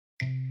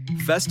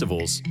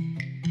festivals,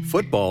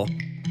 football,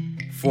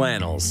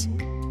 flannels.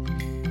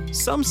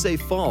 Some say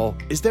fall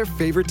is their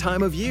favorite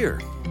time of year.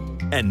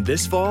 And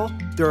this fall,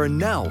 there are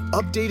now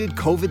updated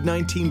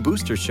COVID-19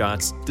 booster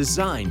shots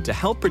designed to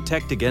help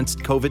protect against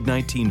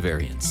COVID-19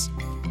 variants.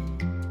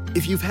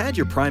 If you've had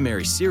your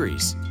primary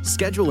series,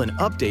 schedule an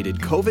updated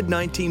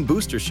COVID-19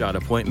 booster shot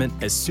appointment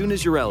as soon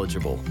as you're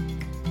eligible.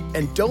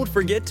 And don't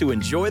forget to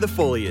enjoy the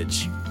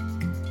foliage.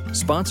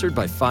 Sponsored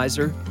by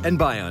Pfizer and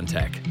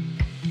BioNTech.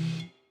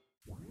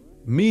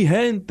 Mi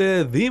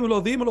gente,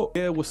 dímelo, dímelo.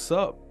 Yeah, what's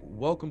up?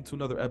 Welcome to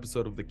another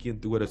episode of the Quien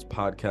Tú Eres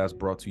podcast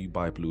brought to you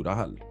by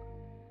Plural.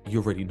 You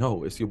already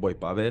know, it's your boy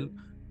Pabel,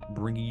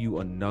 bringing you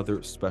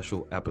another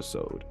special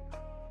episode.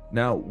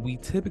 Now, we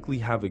typically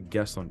have a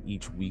guest on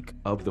each week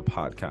of the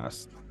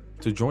podcast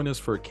to join us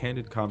for a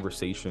candid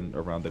conversation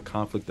around the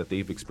conflict that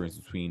they've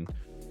experienced between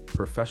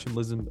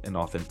professionalism and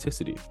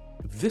authenticity.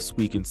 This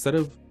week, instead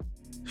of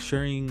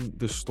sharing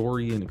the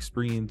story and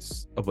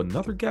experience of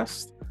another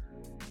guest,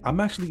 I'm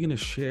actually going to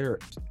share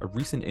a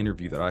recent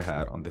interview that I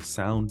had on the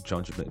Sound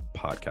Judgment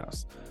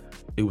podcast.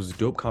 It was a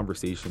dope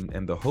conversation,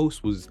 and the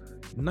host was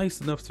nice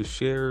enough to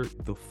share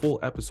the full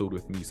episode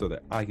with me so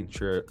that I can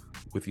share it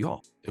with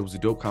y'all. It was a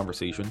dope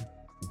conversation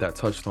that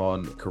touched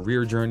on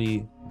career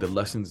journey, the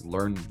lessons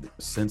learned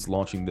since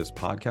launching this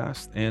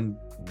podcast, and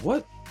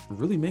what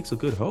really makes a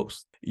good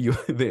host.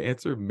 The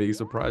answer may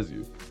surprise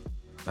you.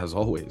 As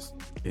always,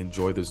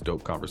 enjoy this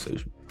dope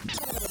conversation.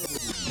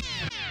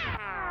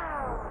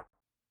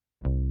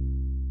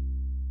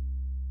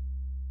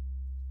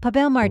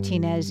 Pabel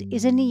Martinez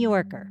is a New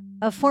Yorker,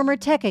 a former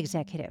tech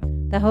executive,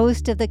 the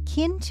host of the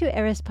Quien Tú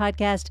Eres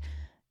podcast,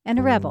 and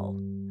a rebel.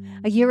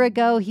 A year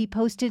ago, he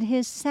posted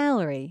his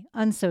salary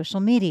on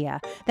social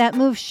media. That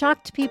move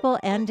shocked people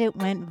and it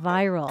went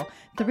viral.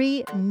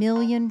 3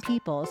 million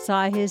people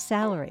saw his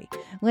salary.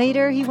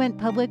 Later, he went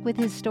public with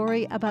his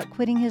story about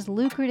quitting his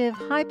lucrative,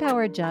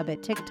 high-powered job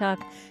at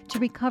TikTok to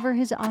recover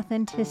his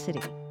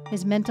authenticity,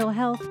 his mental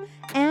health,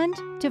 and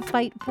to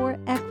fight for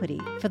equity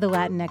for the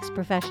Latinx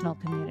professional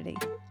community.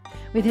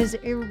 With his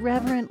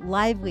irreverent,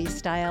 lively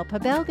style,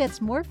 Pabel gets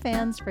more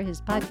fans for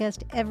his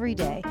podcast every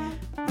day,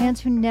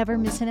 fans who never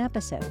miss an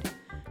episode.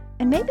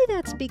 And maybe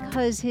that's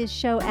because his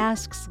show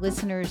asks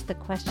listeners the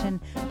question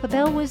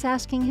Pabel was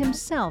asking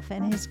himself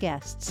and his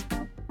guests.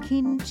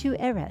 Quien tú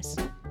eres?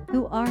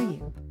 Who are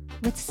you?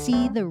 Let's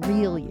see the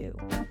real you.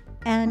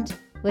 And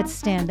let's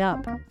stand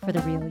up for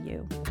the real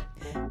you.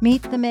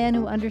 Meet the man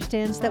who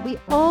understands that we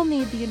all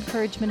need the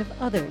encouragement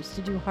of others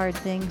to do hard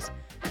things,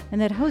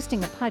 and that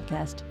hosting a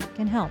podcast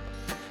can help.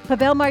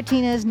 Pabel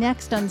Martinez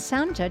next on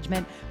Sound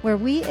Judgment, where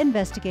we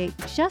investigate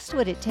just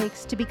what it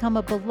takes to become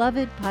a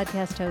beloved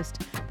podcast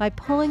host by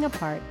pulling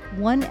apart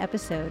one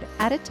episode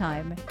at a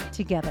time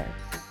together.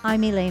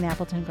 I'm Elaine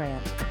Appleton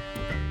Grant.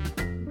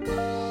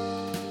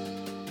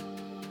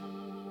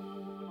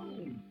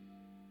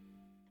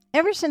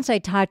 Ever since I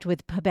talked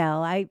with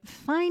Pabel, I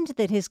find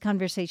that his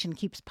conversation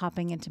keeps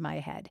popping into my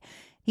head.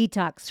 He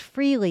talks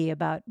freely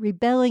about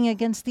rebelling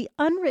against the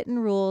unwritten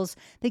rules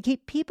that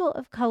keep people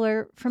of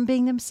color from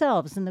being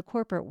themselves in the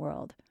corporate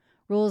world.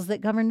 Rules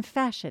that govern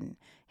fashion,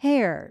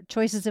 hair,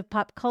 choices of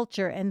pop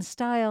culture and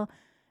style,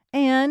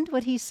 and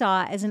what he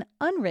saw as an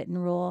unwritten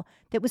rule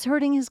that was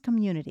hurting his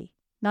community,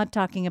 not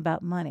talking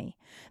about money.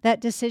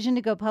 That decision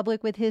to go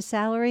public with his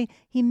salary,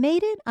 he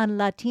made it on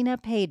Latina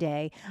Pay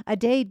Day, a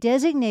day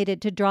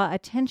designated to draw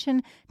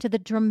attention to the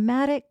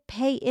dramatic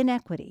pay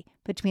inequity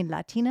between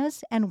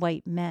Latinas and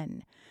white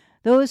men.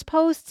 Those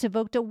posts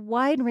evoked a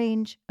wide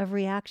range of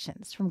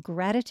reactions, from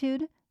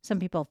gratitude, some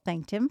people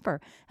thanked him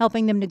for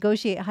helping them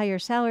negotiate higher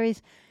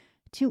salaries,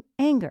 to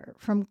anger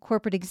from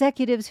corporate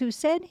executives who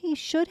said he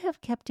should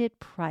have kept it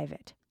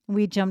private.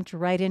 We jumped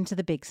right into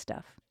the big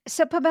stuff.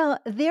 So, Pabel,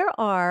 there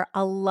are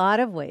a lot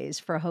of ways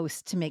for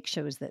hosts to make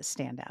shows that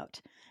stand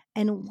out.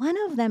 And one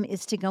of them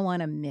is to go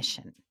on a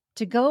mission,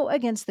 to go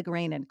against the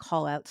grain and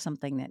call out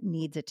something that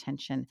needs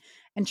attention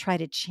and try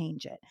to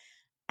change it.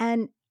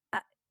 And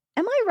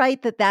am I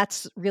right that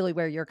that's really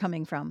where you're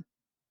coming from?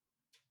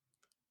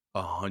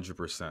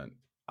 100%.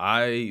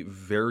 I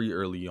very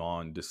early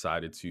on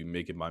decided to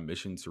make it my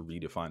mission to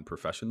redefine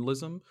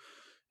professionalism.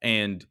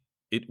 And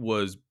it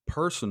was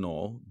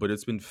personal, but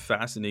it's been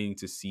fascinating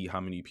to see how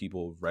many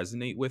people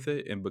resonate with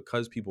it. And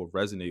because people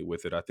resonate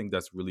with it, I think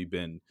that's really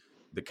been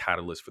the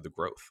catalyst for the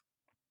growth.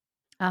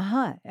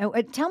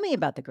 Tell me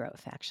about the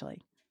growth,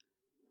 actually.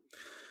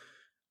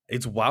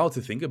 It's wild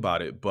to think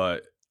about it,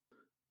 but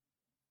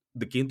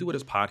the Quien Tú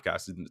Eres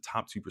podcast is in the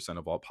top 2%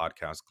 of all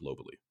podcasts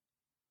globally.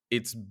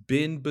 It's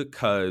been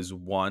because,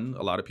 one,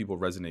 a lot of people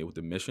resonate with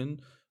the mission,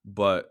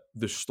 but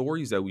the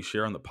stories that we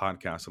share on the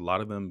podcast, a lot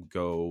of them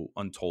go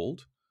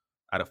untold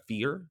out of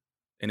fear.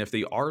 And if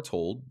they are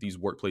told, these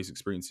workplace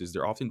experiences,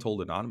 they're often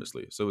told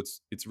anonymously. So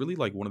it's really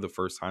like one of the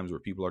first times where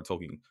people are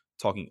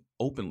talking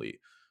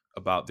openly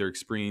about their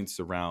experience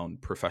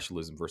around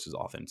professionalism versus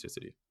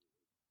authenticity.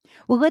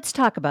 Well, let's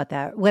talk about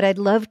that. What I'd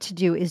love to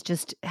do is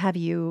just have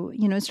you,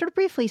 sort of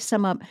briefly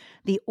sum up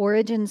the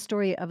origin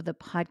story of the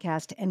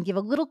podcast and give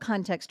a little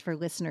context for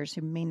listeners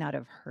who may not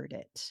have heard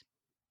it.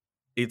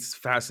 It's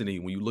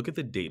fascinating. When you look at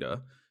the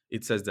data,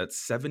 it says that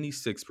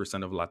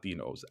 76% of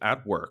Latinos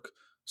at work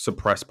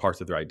suppress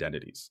parts of their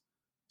identities.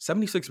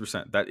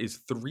 76%. That is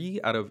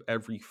 3 out of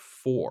every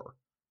 4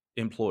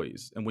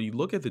 employees. And when you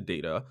look at the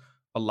data,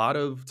 a lot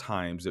of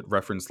times it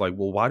referenced like,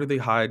 well, why do they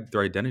hide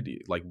their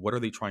identity? Like, what are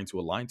they trying to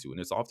align to? And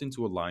it's often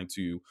to align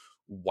to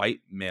white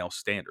male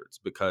standards.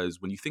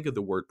 Because when you think of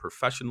the word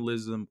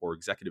professionalism or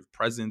executive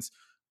presence,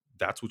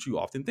 that's what you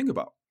often think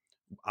about.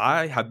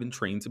 I have been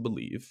trained to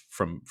believe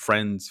from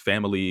friends,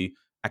 family,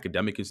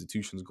 academic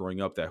institutions growing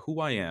up that who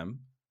I am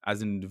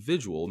as an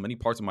individual, many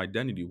parts of my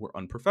identity were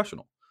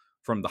unprofessional.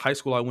 From the high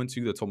school I went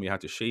to that told me I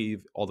had to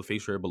shave all the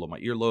facial hair below my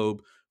earlobe,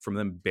 from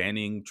them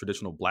banning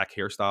traditional black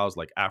hairstyles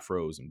like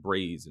afros and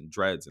braids and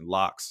dreads and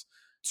locks,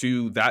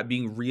 to that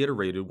being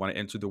reiterated when I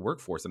entered the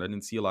workforce and I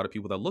didn't see a lot of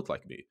people that looked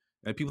like me.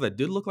 And people that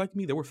did look like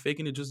me, they were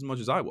faking it just as much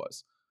as I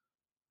was.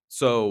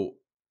 So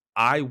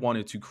I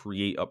wanted to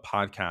create a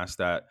podcast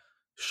that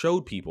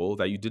showed people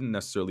that you didn't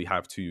necessarily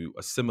have to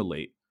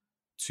assimilate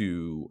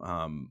to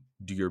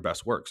do your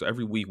best work. So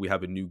every week we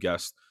have a new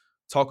guest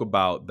talk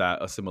about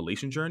that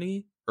assimilation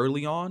journey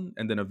early on,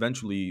 and then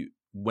eventually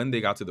when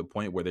they got to the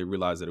point where they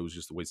realized that it was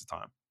just a waste of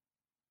time.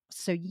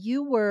 So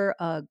you were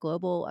a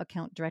global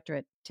account director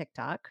at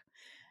TikTok.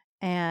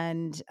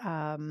 And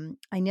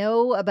I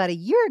know about a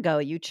year ago,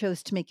 you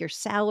chose to make your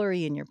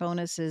salary and your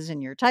bonuses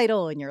and your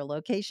title and your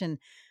location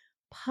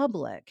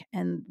public,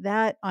 and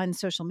that on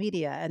social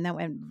media, and that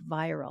went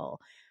viral.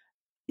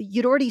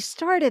 You'd already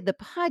started the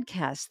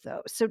podcast,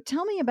 though. So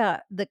tell me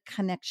about the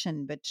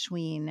connection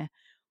between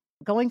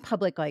going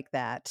public like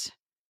that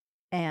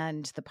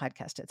and the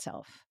podcast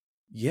itself.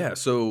 Yeah,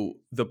 so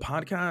the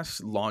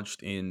podcast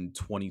launched in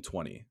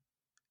 2020.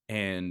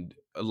 And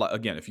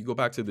again, if you go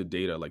back to the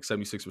data, like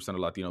 76% of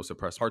Latinos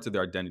suppress parts of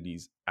their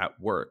identities at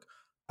work.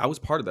 I was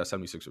part of that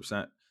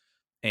 76%.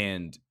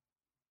 And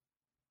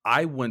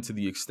I went to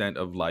the extent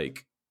of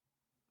like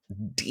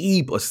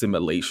deep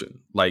assimilation.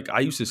 Like I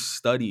used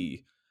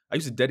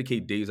to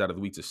dedicate days out of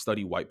the week to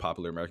study white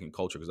popular American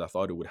culture because I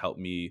thought it would help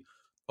me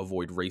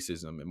avoid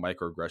racism and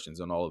microaggressions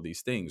and all of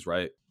these things,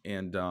 right?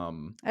 And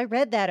I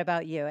read that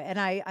about you, and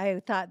I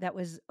thought that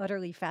was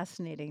utterly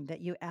fascinating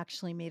that you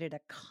actually made it a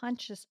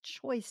conscious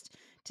choice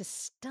to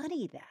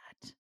study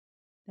that.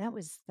 That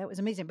was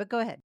amazing. But go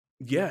ahead.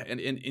 yeah,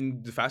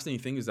 and the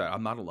fascinating thing is that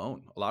I'm not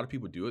alone. A lot of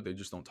people do it, they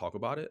just don't talk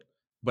about it.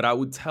 But I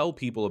would tell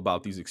people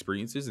about these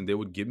experiences and they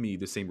would give me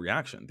the same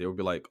reaction. They would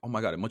be like, "Oh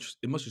my god, it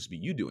must just be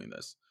you doing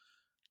this."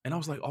 And I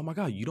was like, "Oh my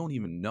god, you don't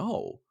even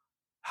know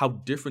how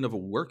different of a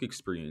work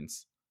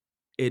experience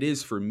it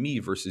is for me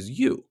versus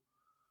you."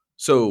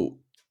 So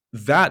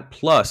that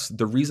plus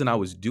the reason I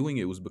was doing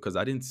it was because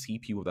I didn't see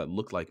people that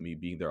looked like me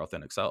being their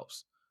authentic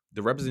selves.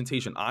 The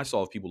representation I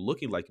saw of people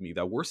looking like me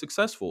that were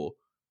successful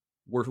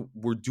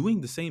were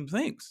doing the same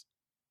things.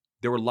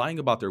 They were lying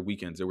about their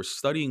weekends. They were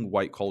studying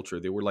white culture.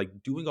 They were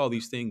like doing all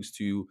these things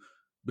to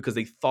because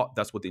they thought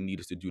that's what they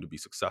needed to do to be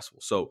successful.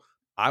 So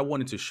I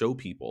wanted to show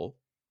people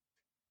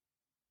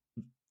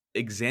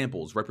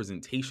examples,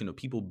 representation of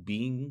people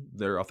being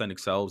their authentic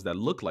selves that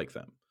look like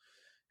them.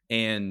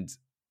 And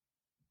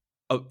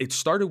it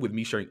started with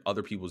me sharing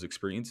other people's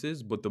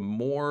experiences, but the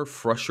more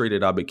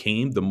frustrated I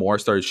became, the more I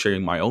started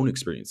sharing my own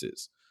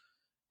experiences.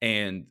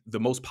 And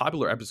the most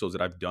popular episodes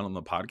that I've done on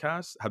the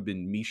podcast have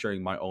been me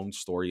sharing my own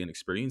story and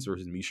experience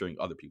versus me sharing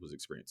other people's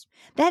experience.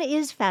 That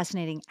is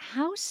fascinating.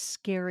 How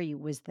scary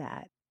was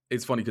that?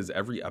 It's funny because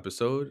every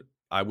episode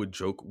I would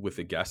joke with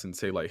a guest and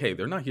say like, "Hey,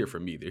 they're not here for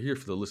me. They're here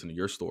to listen to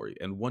your story."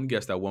 And one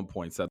guest at one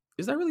point said,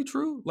 "Is that really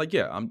true?" Like,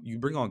 yeah, you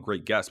bring on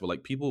great guests, but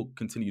like people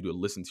continue to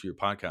listen to your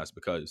podcast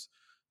because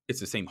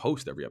it's the same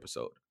host every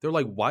episode. They're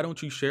like, "Why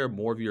don't you share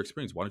more of your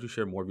experience? Why don't you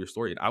share more of your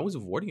story?" And I was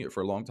avoiding it for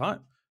a long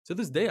time. To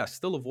this day, I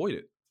still avoid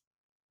it.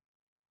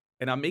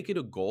 And I make it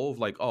a goal of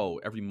like, oh,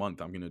 every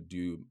month I'm gonna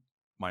do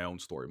my own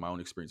story, my own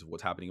experience of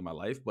what's happening in my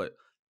life. But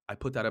I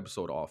put that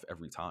episode off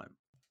every time.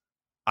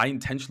 I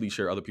intentionally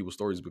share other people's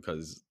stories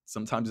because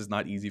sometimes it's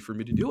not easy for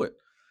me to do it.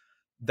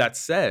 That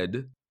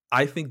said,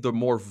 I think the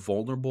more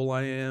vulnerable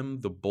I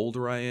am, the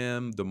bolder I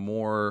am, the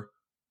more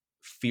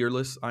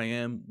fearless I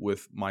am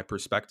with my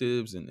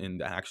perspectives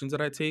and the actions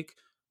that I take,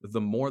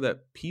 the more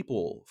that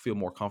people feel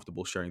more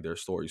comfortable sharing their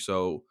story.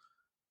 So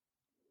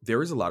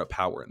there is a lot of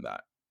power in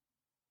that.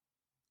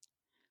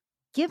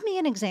 Give me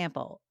an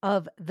example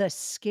of the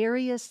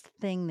scariest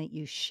thing that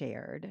you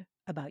shared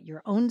about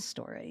your own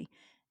story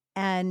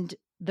and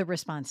the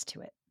response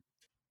to it.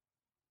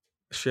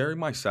 Sharing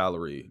my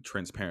salary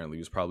transparently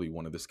was probably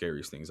one of the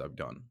scariest things I've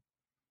done.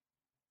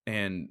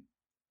 And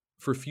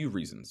for a few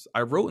reasons.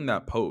 I wrote in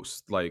that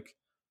post, like,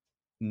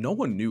 no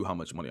one knew how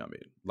much money I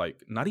made.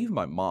 Like, not even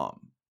my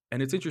mom.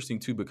 And it's interesting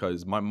too,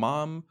 because my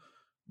mom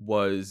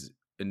was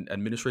an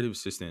administrative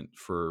assistant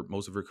for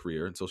most of her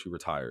career until she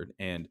retired.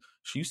 And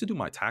she used to do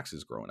my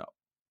taxes growing up.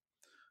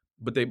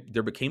 But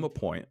there became a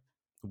point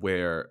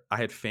where I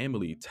had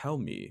family tell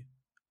me,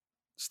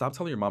 stop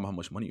telling your mom how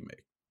much money you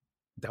make.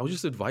 That was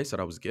just advice that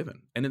I was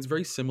given. And it's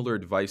very similar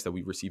advice that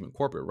we receive in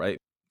corporate, right?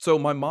 So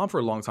my mom for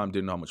a long time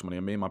didn't know how much money I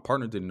made. My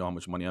partner didn't know how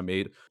much money I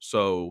made.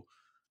 So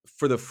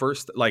for the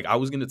first, like, I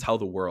was going to tell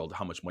the world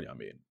how much money I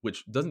made,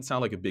 which doesn't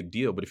sound like a big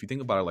deal, but if you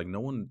think about it, like, no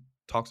one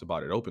talks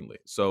about it openly.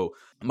 So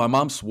my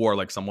mom swore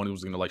like someone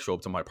was going to like show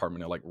up to my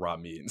apartment and like rob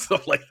me and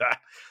stuff like that.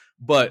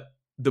 But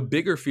the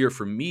bigger fear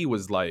for me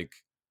was like,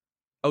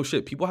 oh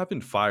shit, people have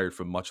been fired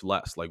for much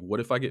less. Like, what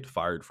if I get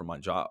fired from my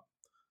job?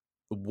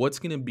 What's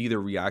going to be the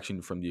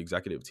reaction from the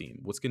executive team?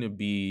 What's going to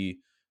be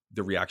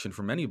the reaction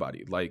from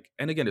anybody? Like,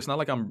 and again, it's not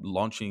like I'm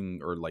launching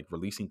or like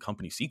releasing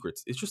company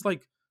secrets. It's just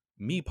like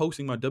me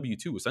posting my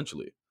W-2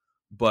 essentially.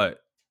 But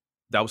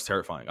that was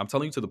terrifying. I'm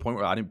telling you, to the point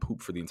where I didn't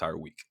poop for the entire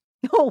week.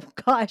 Oh,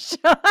 gosh.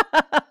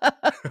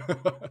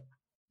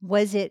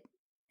 Was it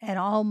at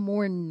all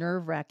more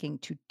nerve-wracking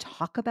to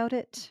talk about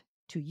it,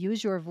 to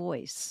use your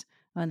voice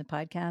on the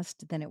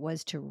podcast than it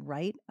was to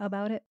write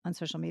about it on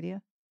social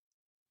media?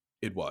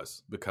 It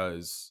was,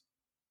 because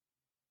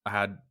I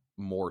had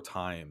more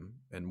time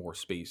and more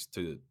space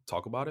to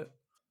talk about it.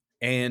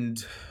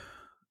 And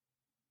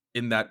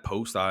in that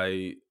post,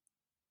 I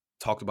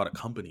talked about a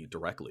company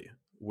directly,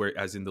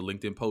 whereas in the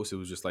LinkedIn post, it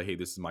was just like, hey,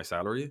 this is my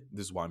salary.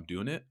 This is why I'm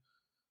doing it.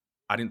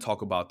 I didn't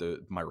talk about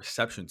my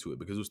reception to it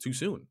because it was too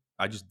soon.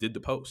 I just did the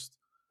post.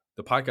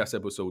 The podcast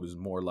episode is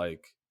more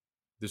like,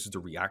 this is the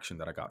reaction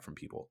that I got from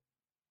people.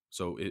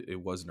 So it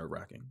was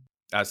nerve-wracking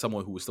as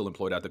someone who was still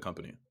employed at the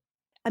company.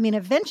 I mean,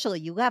 eventually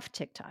you left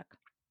TikTok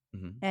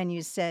Mm-hmm. and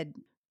you said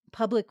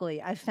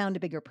publicly, I found a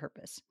bigger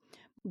purpose.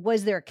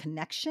 Was there a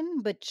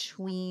connection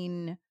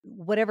between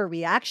whatever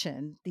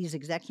reaction these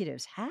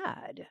executives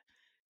had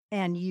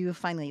and you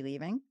finally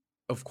leaving?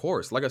 Of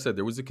course. Like I said,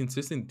 there was a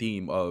consistent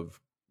theme of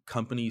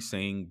companies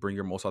saying, bring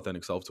your most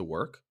authentic self to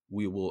work.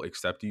 We will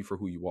accept you for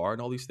who you are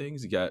and all these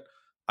things. Yet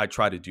I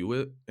try to do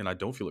it and I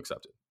don't feel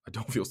accepted. I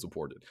don't feel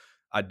supported.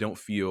 I don't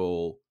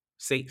feel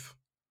safe,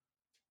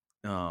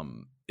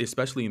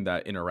 especially in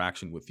that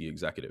interaction with the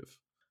executive.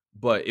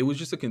 But it was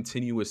just a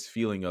continuous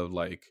feeling of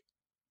like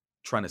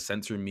trying to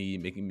censor me,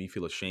 making me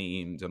feel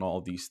ashamed and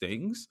all these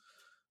things.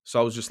 So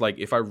I was just like,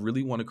 if I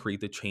really want to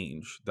create the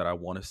change that I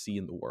want to see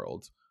in the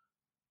world,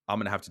 I'm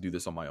going to have to do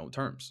this on my own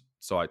terms.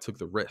 So I took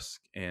the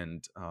risk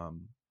and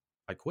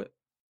I quit.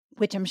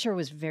 Which I'm sure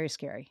was very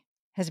scary.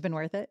 Has it been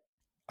worth it?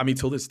 I mean,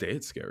 till this day,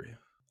 it's scary.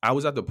 I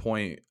was at the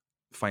point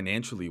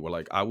financially where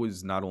like I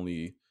was not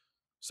only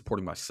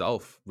supporting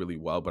myself really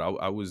well, but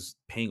I was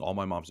paying all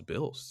my mom's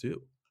bills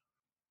too.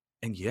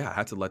 And yeah, I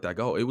had to let that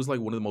go. It was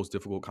like one of the most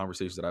difficult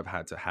conversations that I've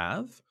had to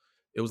have.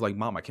 It was like,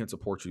 Mom, I can't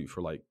support you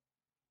for like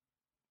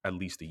at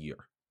least a year,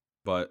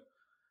 but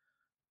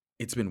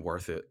it's been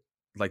worth it.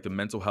 Like the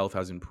mental health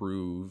has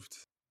improved,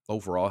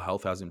 overall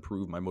health has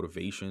improved, my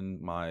motivation,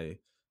 my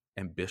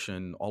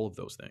ambition, all of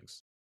those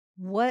things.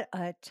 What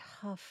a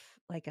tough,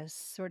 like a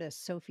sort of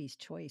Sophie's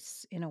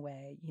choice in a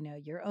way,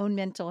 your own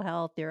mental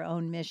health, your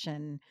own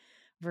mission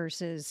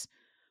versus,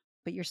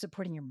 but you're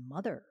supporting your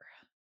mother.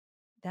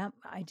 That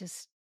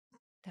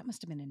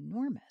must have been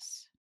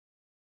enormous.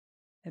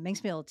 It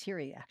makes me a little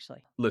teary,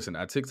 actually. Listen,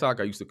 at TikTok,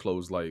 I used to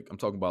close like, I'm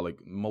talking about like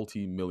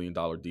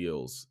multi-million-dollar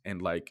deals,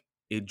 and like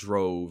it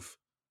drove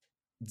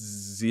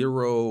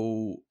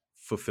zero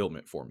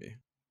fulfillment for me.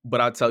 But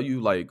I tell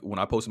you, like when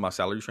I posted my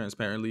salary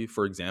transparently,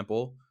 for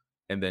example,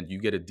 and then you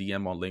get a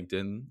DM on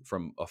LinkedIn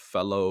from a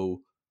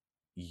fellow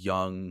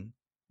young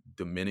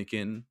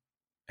Dominican,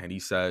 and he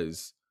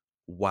says,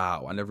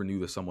 wow, I never knew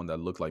that someone that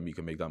looked like me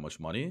could make that much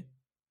money.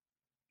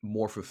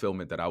 More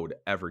fulfillment than I would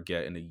ever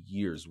get in a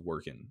year's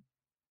working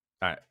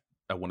at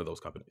one of those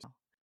companies.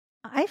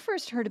 I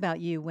first heard about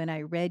you when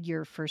I read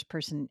your first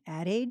person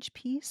ad age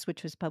piece,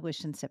 which was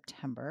published in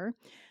September.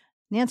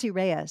 Nancy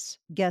Reyes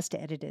guest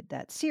edited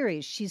that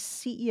series. She's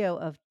CEO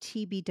of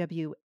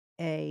TBWA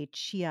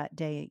Chiat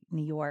Day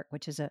New York,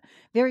 which is a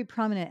very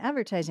prominent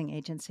advertising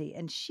agency.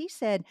 And she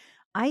said,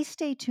 I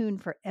stay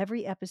tuned for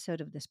every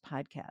episode of this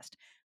podcast.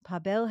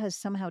 Pabel has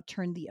somehow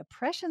turned the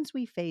oppressions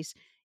we face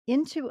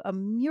into a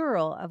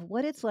mural of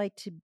what it's like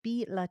to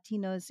be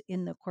Latinos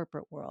in the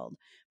corporate world,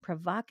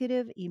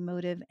 provocative,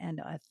 emotive,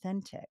 and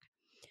authentic.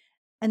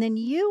 And then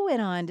you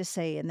went on to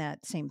say in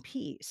that same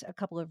piece a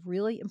couple of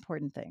really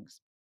important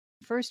things.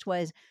 First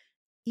was,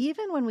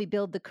 even when we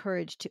build the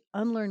courage to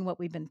unlearn what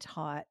we've been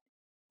taught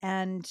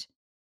and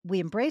we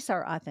embrace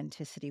our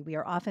authenticity, we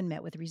are often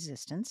met with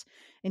resistance,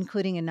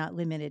 including and not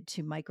limited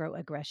to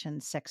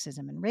microaggressions,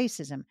 sexism, and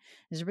racism.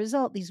 As a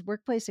result, these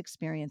workplace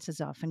experiences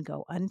often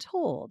go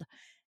untold.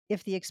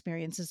 If the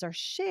experiences are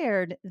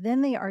shared, then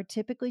they are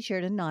typically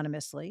shared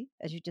anonymously,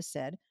 as you just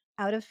said,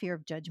 out of fear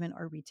of judgment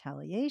or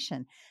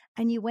retaliation.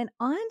 And you went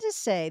on to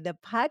say the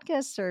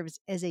podcast serves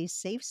as a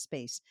safe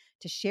space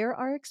to share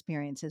our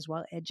experiences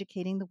while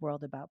educating the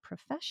world about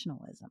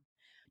professionalism.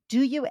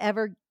 Do you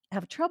ever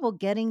have trouble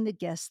getting the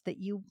guests that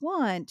you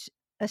want,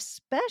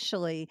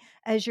 especially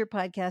as your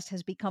podcast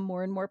has become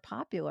more and more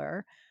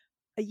popular?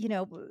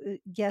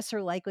 Guests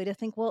are likely to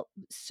think, well,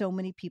 so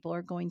many people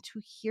are going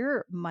to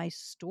hear my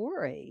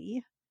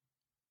story.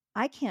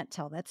 I can't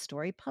tell that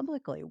story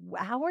publicly.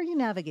 How are you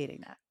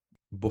navigating that?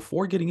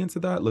 Before getting into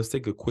that, let's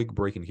take a quick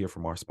break and hear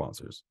from our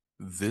sponsors.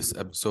 This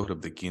episode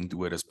of the Quien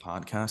Tú Eres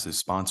podcast is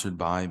sponsored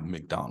by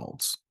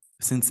McDonald's.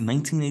 Since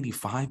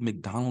 1985,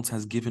 McDonald's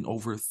has given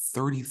over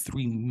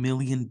 $33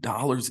 million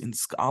in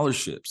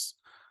scholarships.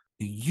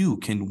 You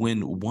can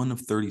win one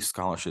of 30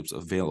 scholarships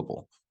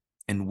available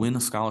and win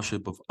a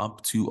scholarship of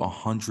up to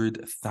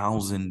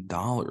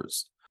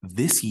 $100,000.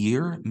 This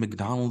year,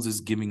 McDonald's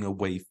is giving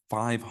away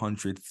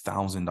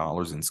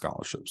 $500,000 in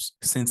scholarships.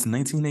 Since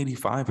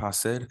 1985,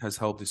 HACER has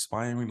helped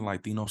aspiring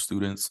Latino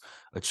students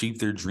achieve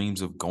their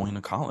dreams of going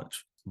to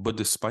college. But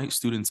despite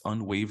students'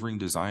 unwavering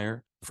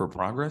desire for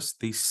progress,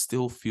 they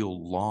still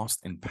feel lost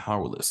and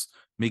powerless,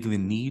 making the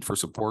need for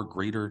support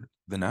greater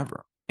than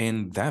ever.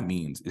 And that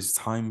means it's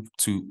time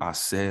to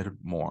hacer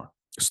more.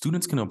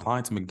 Students can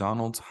apply to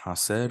McDonald's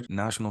HACER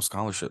National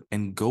Scholarship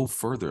and go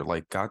further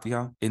like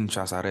Katia in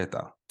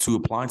Chazareta. To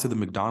apply to the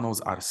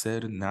McDonald's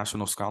HACER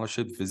National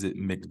Scholarship, visit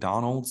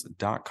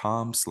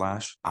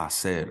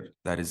mcdonalds.com/hacer.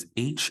 That is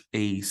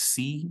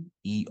HACER.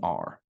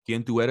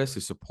 Quien Tú Eres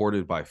is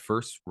supported by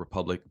First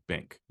Republic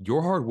Bank.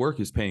 Your hard work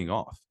is paying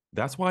off.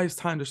 That's why it's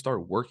time to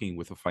start working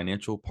with a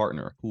financial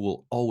partner who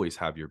will always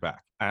have your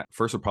back. At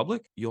First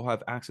Republic, you'll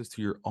have access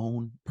to your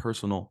own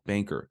personal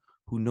banker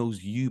who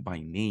knows you by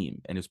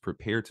name and is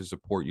prepared to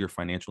support your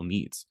financial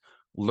needs.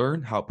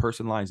 Learn how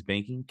personalized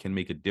banking can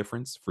make a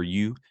difference for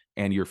you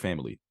and your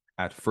family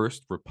at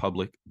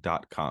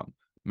firstrepublic.com.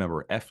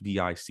 Member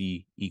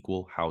FDIC,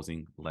 equal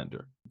housing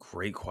lender.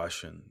 Great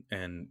question.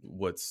 And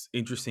what's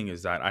interesting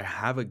is that I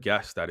have a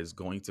guest that is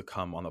going to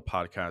come on the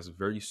podcast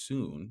very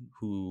soon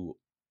who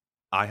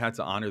I had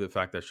to honor the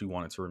fact that she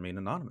wanted to remain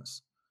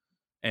anonymous.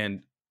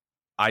 And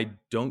I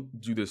don't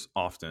do this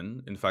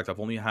often. In fact, I've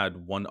only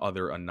had one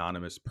other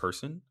anonymous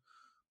person,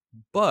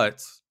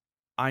 but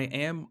I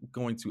am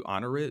going to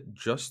honor it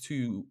just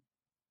to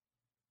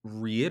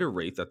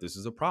reiterate that this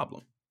is a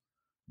problem.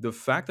 The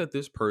fact that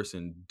this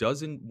person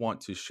doesn't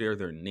want to share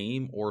their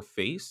name or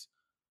face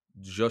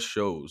just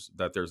shows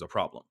that there's a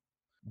problem.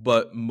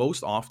 But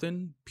most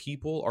often,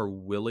 people are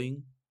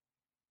willing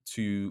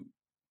to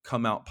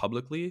come out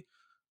publicly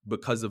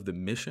because of the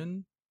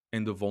mission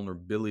and the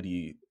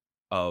vulnerability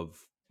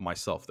of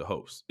myself, the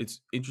host.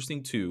 It's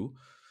interesting too.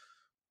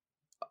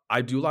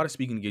 I do a lot of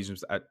speaking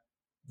engagements at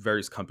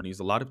various companies,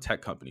 a lot of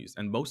tech companies,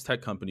 and most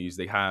tech companies,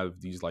 they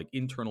have these like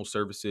internal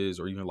services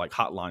or even like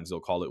hotlines, they'll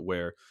call it,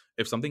 where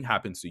if something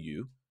happens to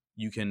you,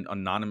 you can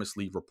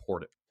anonymously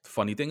report it.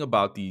 Funny thing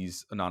about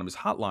these anonymous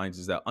hotlines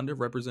is that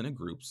underrepresented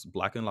groups,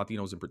 Black and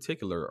Latinos in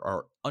particular,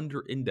 are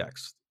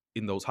under-indexed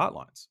in those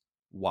hotlines.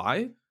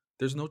 Why?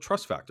 There's no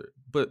trust factor.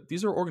 But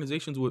these are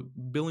organizations with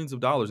billions of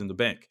dollars in the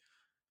bank.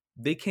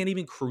 They can't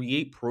even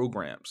create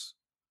programs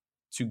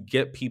to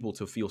get people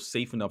to feel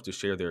safe enough to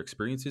share their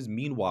experiences.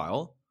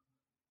 Meanwhile,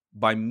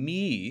 by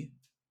me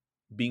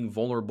being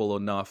vulnerable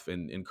enough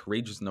and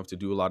courageous enough to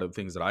do a lot of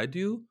things that I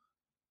do,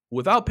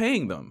 without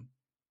paying them,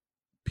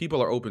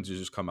 people are open to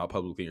just come out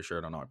publicly and share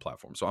it on our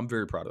platform. So I'm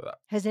very proud of that.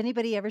 Has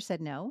anybody ever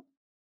said no?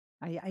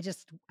 I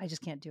just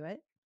can't do it.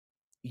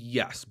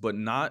 Yes, but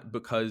not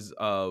because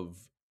of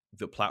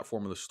the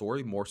platform or the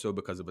story, more so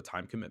because of a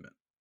time commitment.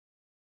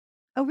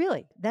 Oh,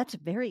 really? That's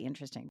very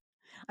interesting.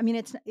 I mean,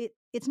 it's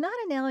not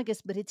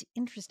analogous, but it's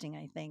interesting,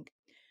 I think.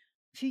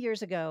 A few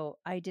years ago,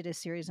 I did a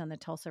series on the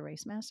Tulsa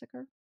Race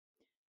Massacre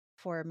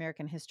for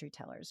American History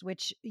Tellers,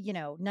 which,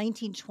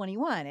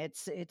 1921,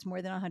 it's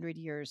more than 100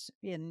 years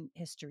in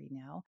history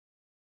now.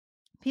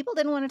 People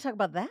didn't want to talk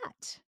about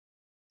that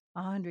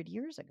 100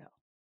 years ago.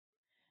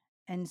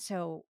 And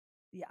so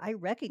I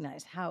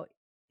recognize how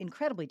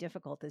incredibly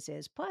difficult this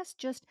is. Plus,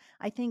 just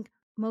I think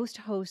most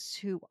hosts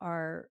who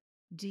are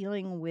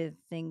dealing with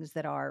things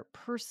that are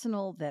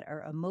personal, that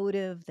are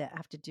emotive, that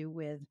have to do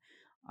with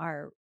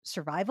our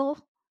survival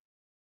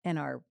and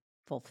our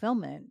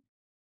fulfillment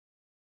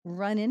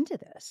run into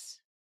this.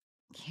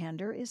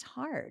 Candor is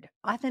hard.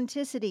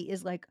 Authenticity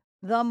is like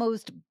the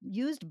most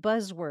used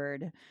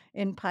buzzword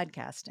in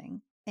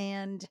podcasting,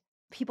 and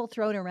people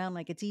throw it around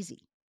like it's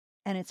easy,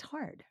 and it's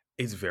hard.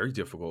 It's very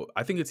difficult.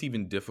 I think it's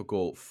even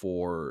difficult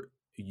for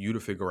you to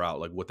figure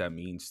out like what that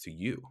means to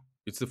you.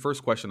 It's the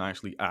first question I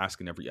actually ask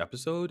in every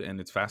episode,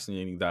 and it's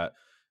fascinating that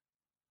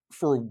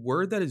for a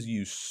word that is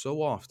used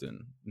so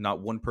often,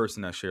 not one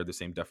person has shared the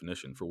same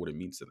definition for what it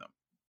means to them.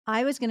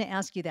 I was going to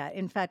ask you that.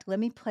 In fact, let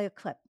me play a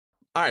clip.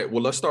 All right,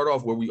 well, let's start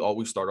off where we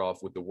always start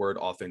off with the word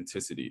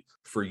authenticity.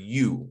 For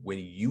you, when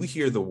you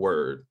hear the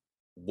word,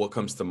 what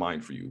comes to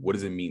mind for you? What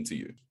does it mean to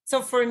you?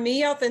 So for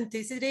me,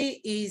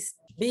 authenticity is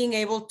being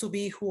able to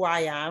be who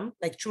I am,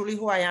 like truly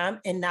who I am,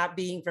 and not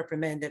being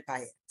reprimanded by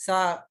it.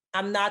 So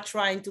I'm not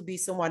trying to be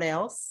someone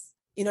else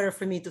in order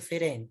for me to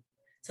fit in.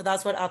 So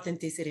that's what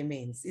authenticity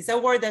means. It's a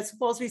word that's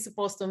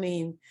supposed to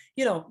mean,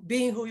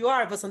 being who you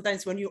are. But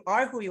sometimes when you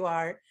are who you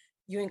are,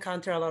 you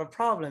encounter a lot of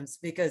problems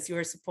because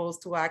you're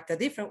supposed to act a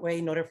different way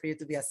in order for you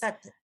to be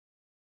accepted.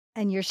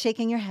 And you're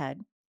shaking your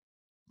head.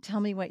 Tell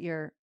me what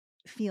you're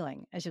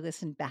feeling as you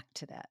listen back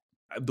to that.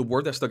 The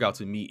word that stuck out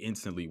to me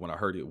instantly when I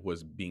heard it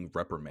was being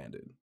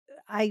reprimanded.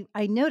 I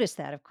noticed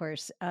that, of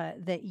course,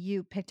 that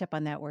you picked up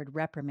on that word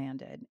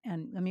reprimanded.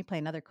 And let me play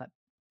another clip.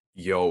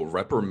 Yo,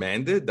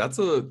 reprimanded? That's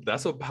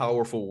a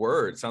powerful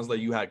word. Sounds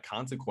like you had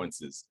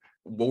consequences.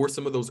 What were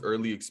some of those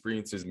early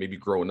experiences, maybe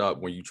growing up,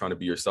 when you trying to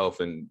be yourself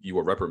and you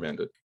were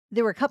reprimanded?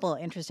 There were a couple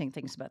of interesting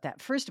things about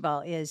that. First of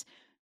all, is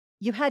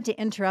you had to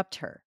interrupt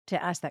her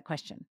to ask that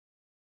question.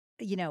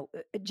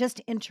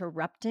 Just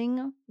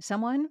interrupting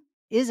someone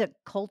is a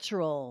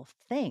cultural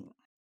thing.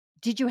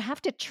 Did you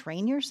have to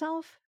train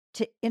yourself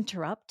to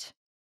interrupt,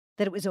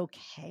 that it was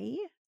okay?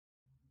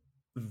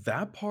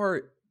 That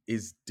part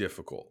is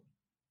difficult.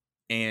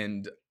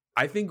 And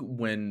I think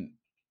when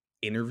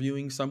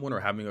interviewing someone or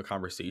having a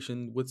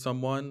conversation with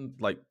someone,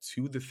 like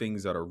two of the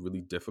things that are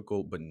really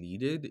difficult but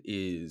needed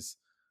is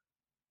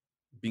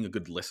being a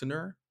good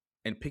listener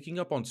and picking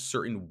up on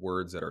certain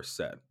words that are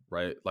said,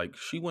 right? Like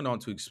she went on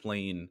to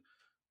explain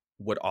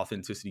what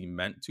authenticity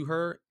meant to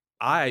her.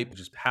 I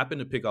just happened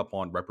to pick up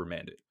on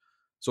reprimanded.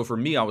 So for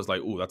me, I was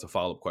like, "Ooh, that's a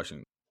follow up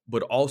question."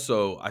 But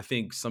also, I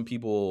think some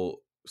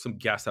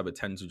guests have a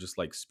tendency to just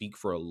like speak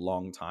for a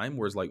long time,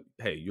 whereas like,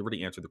 "Hey, you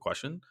already answered the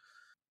question."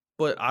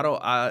 But I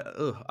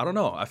don't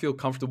know. I feel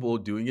comfortable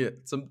doing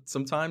it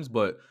sometimes,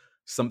 but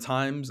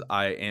sometimes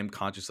I am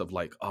conscious of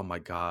like, oh my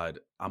God,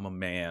 I'm a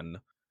man.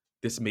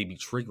 This may be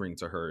triggering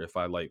to her if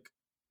I like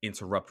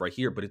interrupt right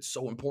here, but it's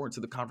so important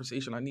to the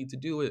conversation. I need to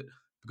do it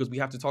because we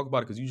have to talk about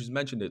it because you just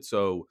mentioned it.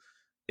 So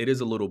it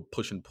is a little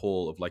push and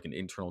pull of like an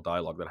internal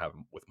dialogue that I have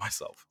with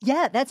myself.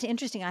 Yeah, that's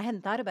interesting. I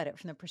hadn't thought about it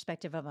from the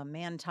perspective of a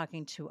man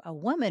talking to a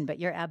woman, but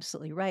you're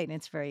absolutely right. And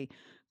it's very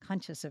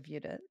conscious of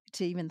you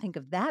to even think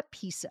of that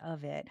piece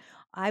of it.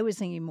 I was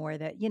thinking more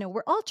that,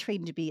 we're all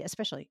trained to be,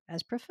 especially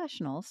as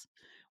professionals,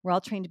 we're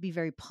all trained to be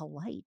very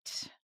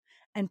polite.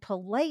 And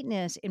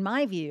politeness, in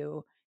my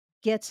view,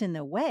 gets in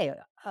the way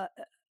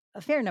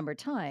a fair number of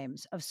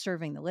times of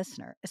serving the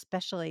listener,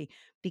 especially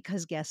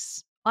because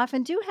guests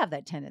often do have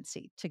that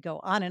tendency to go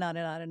on and on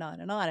and on and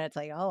on and on. It's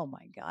like, oh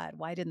my God,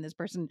 why didn't this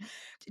person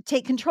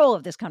take control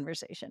of this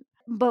conversation?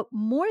 But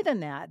more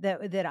than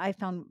that I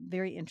found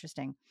very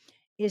interesting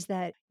is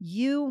that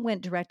you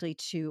went directly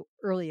to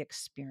early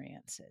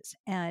experiences.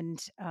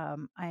 And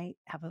I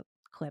have a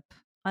clip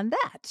on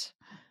that.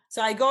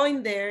 So I go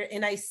in there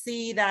and I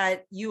see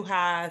that you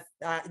have,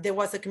 there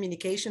was a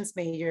communications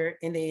major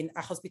and then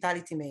a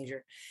hospitality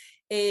major.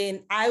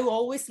 And I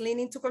always lean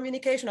into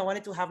communication. I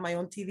wanted to have my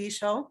own TV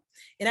show.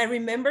 And I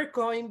remember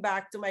going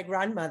back to my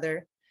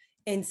grandmother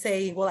and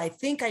saying, well, I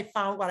think I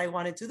found what I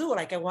wanted to do.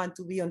 Like I want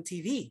to be on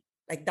TV.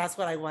 Like that's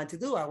what I want to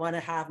do. I want to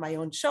have my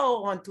own show.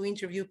 I want to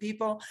interview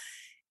people.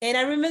 And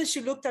I remember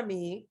she looked at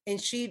me and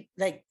she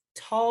like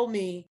told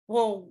me,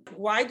 well,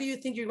 why do you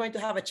think you're going to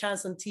have a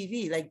chance on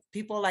TV? Like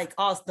people like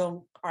us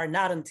are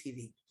not on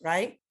TV,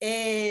 right?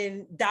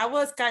 And that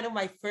was kind of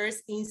my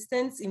first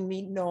instance in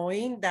me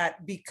knowing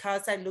that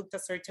because I looked a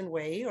certain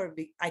way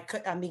I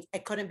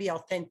couldn't be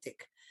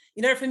authentic.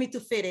 In order for me to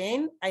fit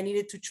in, I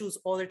needed to choose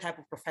other type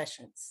of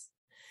professions.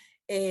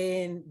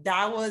 And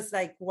that was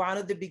like one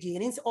of the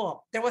beginnings.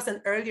 Oh, there was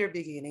an earlier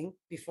beginning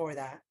before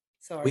that.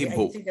 Sorry, Wait,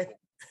 I think that.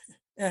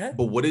 Uh-huh.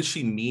 but what does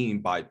she mean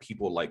by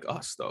people like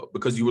us, though?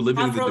 Because you were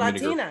living in the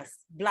Dominican. Afro-Latinas,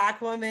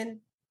 Black women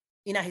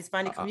in a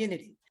Hispanic Uh-uh.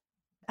 community.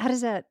 How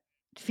does that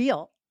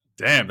feel?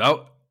 Damn,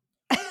 that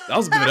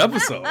was a good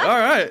episode. All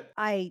right.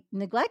 I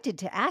neglected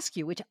to ask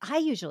you, which I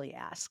usually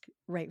ask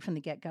right from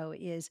the get-go,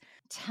 is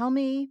tell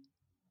me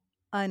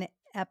an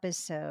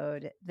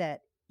episode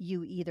that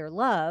you either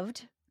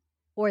loved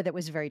or that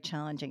was very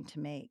challenging to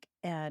make.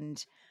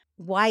 And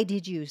why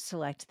did you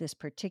select this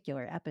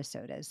particular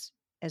episode as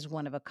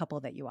one of a couple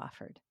that you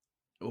offered?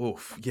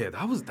 Oof, yeah,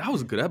 that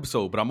was a good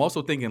episode. But I'm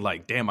also thinking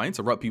like, damn, I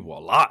interrupt people a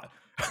lot.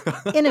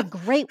 In a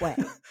great way.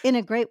 In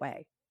a great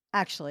way,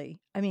 actually.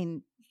 I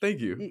mean, thank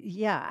you.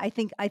 Yeah, I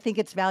think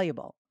it's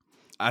valuable.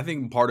 I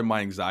think part of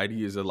my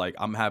anxiety is that like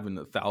I'm having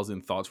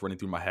 1,000 thoughts running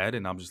through my head,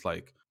 and I'm just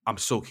like, I'm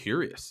so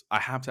curious. I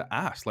have to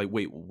ask, like,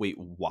 wait,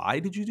 why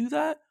did you do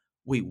that?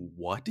 Wait,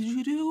 what did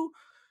you do?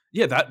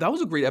 Yeah, that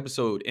was a great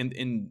episode,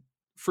 and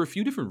for a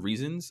few different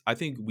reasons. I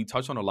think we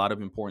touched on a lot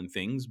of important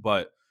things,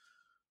 but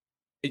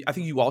I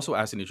think you also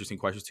asked an interesting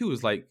question too.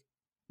 Is like,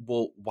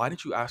 well, why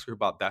didn't you ask her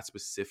about that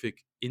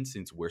specific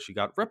instance where she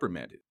got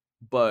reprimanded?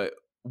 But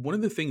one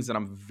of the things that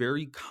I'm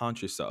very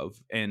conscious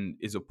of, and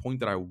is a point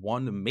that I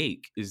want to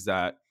make, is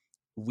that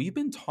we've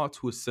been taught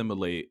to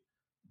assimilate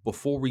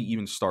before we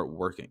even start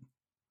working,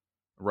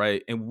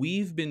 right? And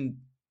we've been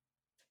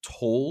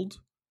told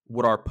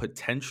what our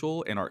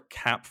potential and our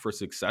cap for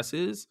success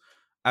is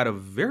at a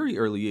very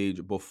early age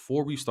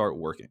before we start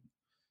working.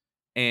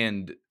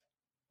 And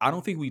I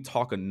don't think we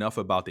talk enough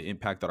about the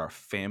impact that our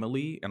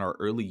family and our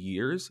early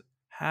years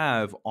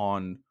have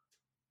on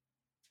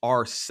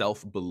our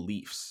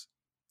self-beliefs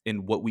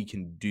in what we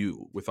can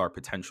do with our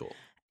potential.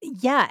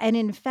 Yeah, and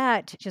in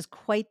fact, just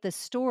quite the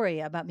story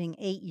about being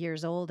 8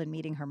 years old and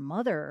meeting her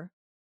mother,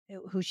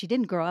 who she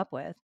didn't grow up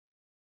with.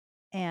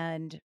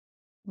 And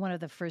one of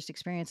the first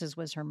experiences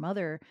was her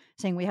mother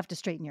saying, "We have to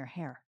straighten your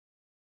hair,"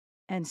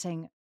 and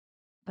saying,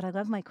 "But I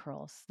love my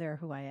curls. They're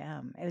who I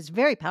am." It was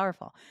very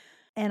powerful.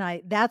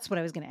 And that's what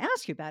I was going to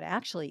ask you about,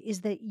 actually,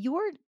 is that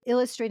you're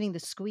illustrating the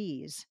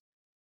squeeze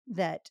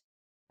that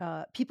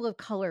people of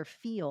color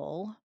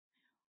feel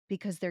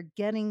because they're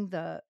getting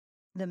the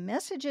the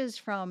messages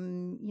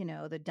from,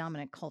 the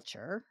dominant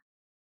culture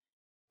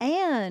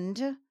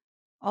and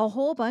a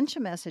whole bunch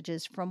of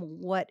messages from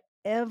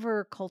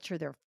whatever culture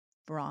they're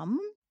from.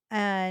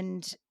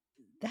 And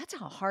that's a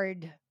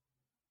hard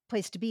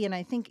place to be. And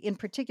I think in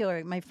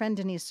particular, my friend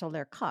Denise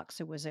Soler Cox,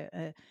 who was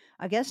a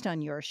guest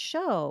on your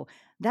show,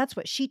 that's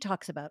what she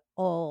talks about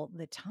all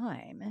the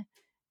time,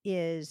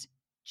 is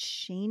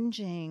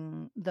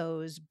changing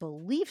those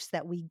beliefs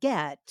that we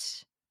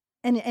get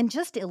and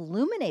just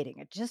illuminating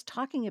it, just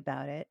talking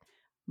about it.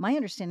 My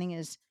understanding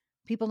is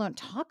people don't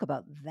talk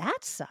about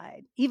that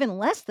side, even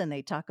less than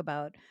they talk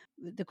about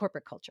the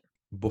corporate culture.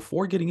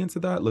 Before getting into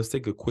that, let's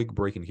take a quick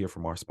break and hear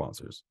from our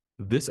sponsors.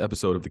 This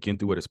episode of the Quien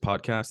Tú Eres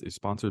podcast is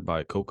sponsored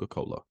by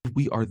Coca-Cola.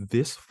 We are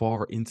this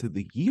far into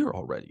the year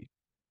already.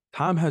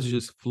 Time has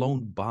just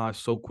flown by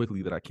so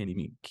quickly that I can't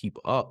even keep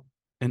up.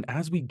 And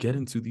as we get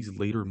into these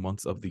later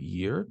months of the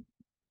year,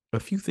 a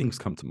few things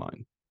come to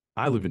mind.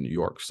 I live in New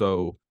York,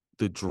 so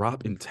the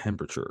drop in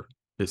temperature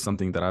is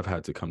something that I've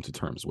had to come to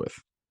terms with.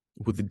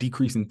 With the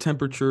decrease in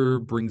temperature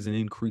brings an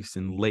increase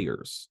in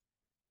layers.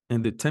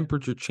 And the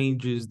temperature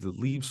changes, the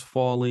leaves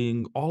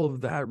falling, all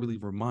of that really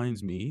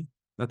reminds me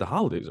that the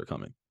holidays are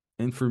coming.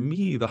 And for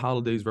me, the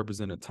holidays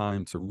represent a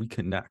time to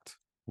reconnect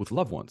with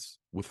loved ones,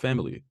 with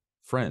family,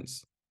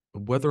 friends.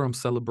 Whether I'm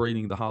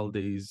celebrating the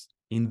holidays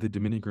in the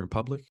Dominican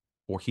Republic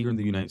or here in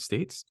the United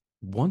States,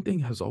 one thing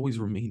has always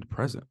remained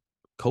present: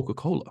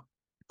 Coca-Cola.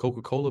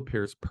 Coca-Cola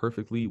pairs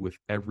perfectly with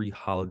every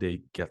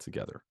holiday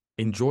get-together.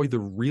 Enjoy the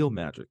real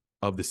magic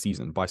of the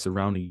season by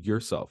surrounding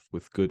yourself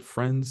with good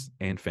friends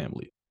and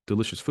family.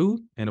 Delicious food,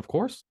 and of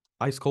course,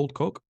 ice cold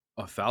Coke.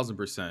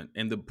 1,000%.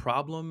 And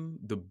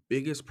the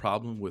biggest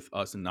problem with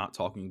us not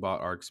talking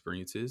about our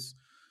experiences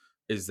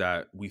is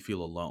that we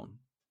feel alone,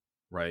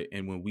 right?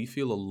 And when we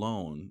feel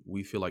alone,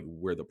 we feel like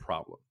we're the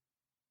problem,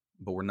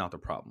 but we're not the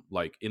problem.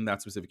 Like in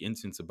that specific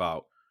instance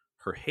about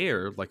her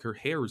hair, like her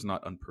hair is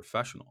not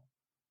unprofessional.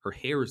 Her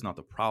hair is not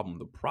the problem.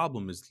 The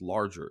problem is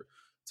larger.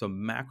 It's a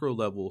macro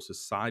level,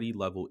 society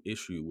level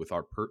issue with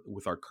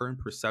our current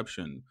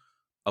perception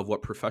of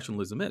what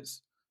professionalism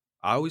is.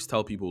 I always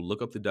tell people,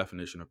 look up the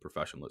definition of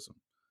professionalism.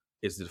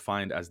 It's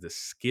defined as the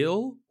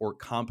skill or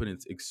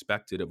competence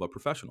expected of a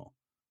professional.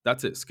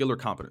 That's it, skill or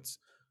competence.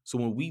 So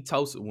when we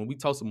tell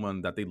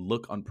someone that they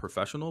look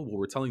unprofessional, what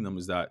we're telling them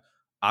is that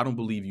I don't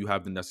believe you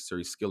have the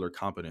necessary skill or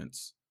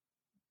competence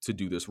to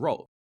do this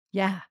role.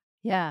 Yeah.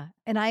 Yeah.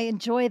 And I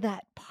enjoy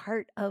that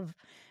part of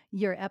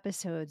your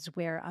episodes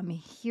where I'm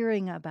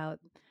hearing about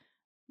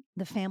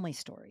the family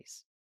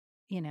stories.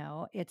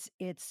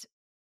 It's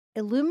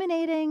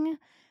illuminating,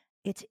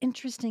 it's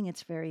interesting,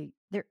 it's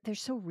they're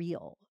so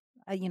real.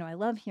 I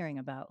love hearing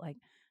about, like,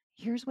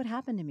 here's what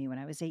happened to me when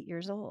I was 8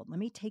 years old. Let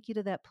me take you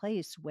to that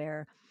place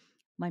where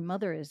my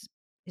mother is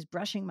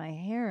brushing my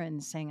hair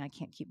and saying I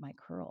can't keep my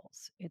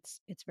curls. It's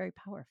very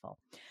powerful.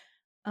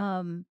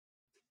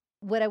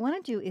 What I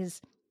want to do is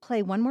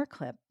play one more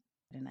clip,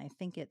 and I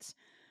think it's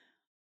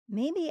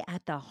maybe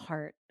at the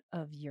heart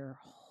of your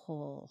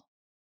whole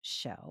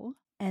show.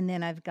 And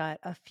then I've got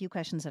a few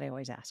questions that I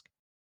always ask.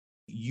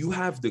 You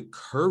have the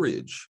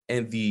courage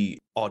and the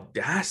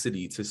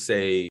audacity to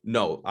say,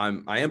 no,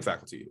 I am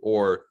faculty,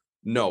 or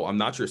no, I'm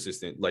not your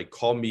assistant. Like,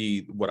 call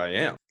me what I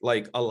am.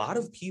 Like, a lot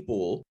of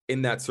people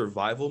in that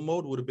survival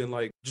mode would have been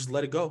like, just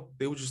let it go.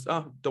 They would just,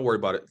 don't worry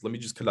about it. Let me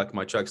just collect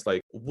my checks.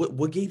 Like,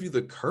 what gave you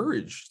the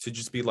courage to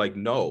just be like,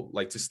 no,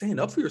 like to stand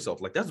up for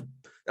yourself? Like,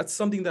 that's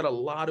something that a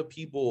lot of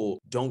people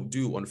don't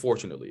do,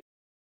 unfortunately.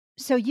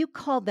 So you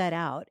called that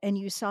out, and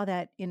you saw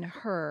that in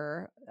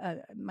her.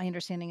 My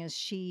understanding is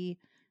she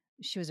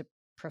was a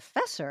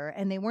professor,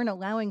 and they weren't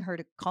allowing her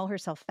to call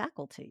herself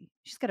faculty.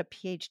 She's got a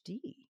PhD,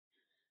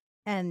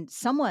 and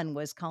someone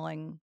was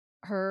calling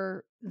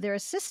her their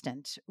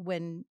assistant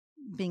when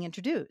being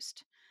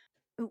introduced.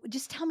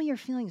 Just tell me your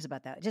feelings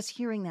about that. Just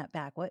hearing that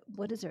back,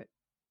 what does it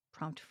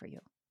prompt for you?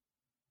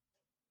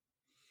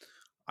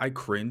 I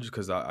cringe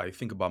because I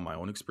think about my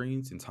own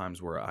experience in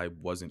times where I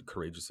wasn't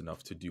courageous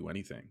enough to do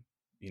anything.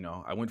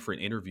 I went for an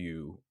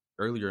interview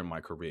earlier in my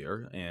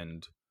career,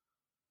 and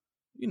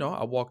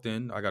I walked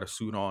in, I got a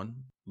suit on,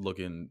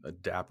 looking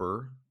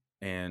dapper,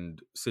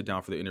 and sit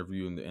down for the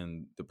interview,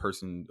 and the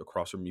person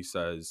across from me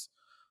says,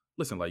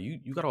 listen, like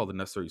you got all the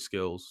necessary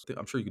skills.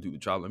 I'm sure you could do the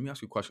job. Let me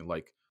ask you a question.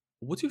 Like,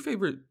 what's your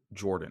favorite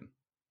Jordan?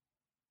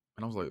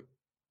 And I was like,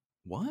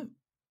 what?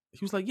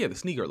 He was like, yeah, the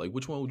sneaker. Like,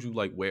 which one would you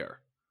like wear?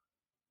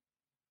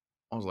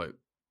 I was like,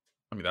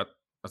 I mean,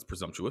 that's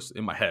presumptuous.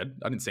 In my head,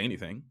 I didn't say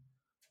anything,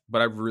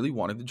 but I really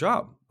wanted the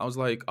job. I was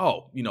like,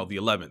 oh, the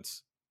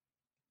 11s.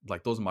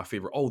 Like, those are my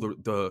favorite. Oh,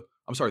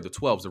 I'm sorry, the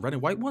 12s, the red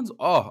and white ones.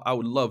 Oh, I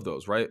would love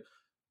those, right?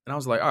 And I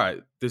was like, all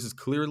right, this is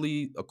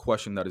clearly a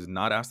question that is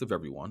not asked of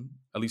everyone.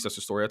 At least that's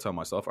the story I tell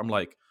myself. I'm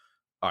like,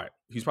 all right,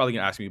 he's probably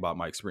going to ask me about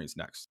my experience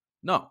next.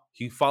 No,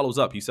 he follows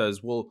up. He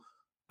says, well,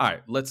 all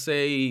right, let's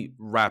say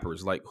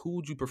rappers. Like, who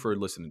would you prefer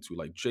listening to?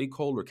 Like J.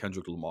 Cole or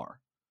Kendrick Lamar?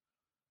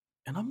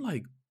 And I'm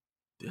like,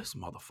 this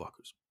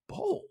motherfucker's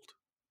bold.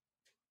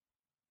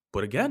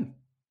 But again,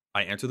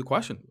 I answer the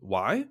question.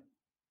 Why?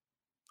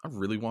 I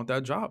really want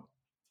that job.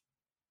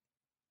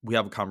 We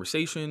have a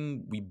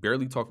conversation. We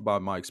barely talk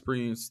about my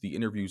experience. The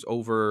interview's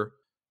over.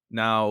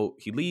 Now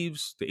he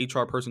leaves. The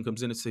HR person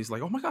comes in and says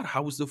like, "Oh my God,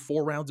 how was the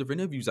 4 rounds of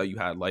interviews that you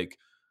had? Like,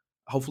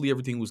 hopefully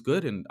everything was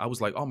good." And I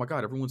was like, "Oh my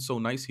God, everyone's so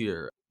nice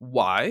here."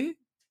 Why?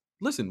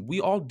 Listen, we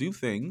all do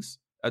things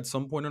at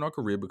some point in our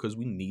career because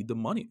we need the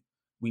money.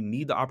 We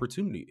need the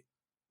opportunity.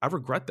 I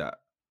regret that.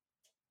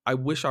 I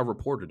wish I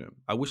reported him.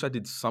 I wish I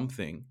did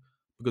something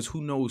because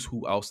who knows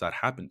who else that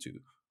happened to?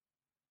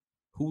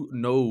 Who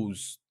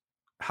knows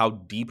how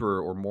deeper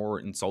or more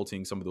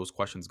insulting some of those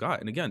questions got?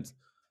 And again,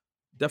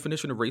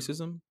 definition of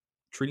racism,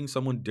 treating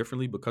someone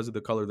differently because of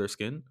the color of their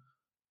skin.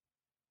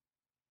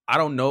 I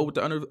don't know what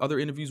the other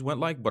interviews went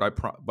like, but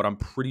I'm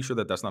pretty sure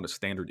that that's not a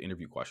standard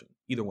interview question,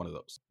 either one of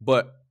those.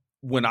 But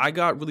when I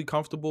got really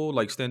comfortable,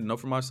 like standing up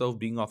for myself,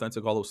 being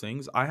authentic, all those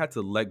things, I had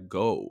to let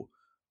go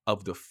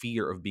of the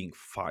fear of being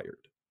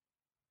fired.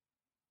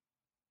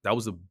 That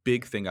was a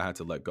big thing I had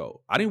to let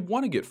go. I didn't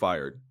want to get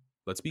fired.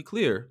 Let's be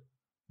clear.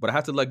 But I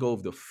had to let go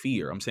of the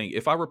fear. I'm saying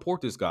if I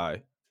report this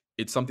guy,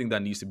 it's something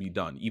that needs to be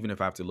done, even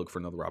if I have to look for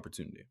another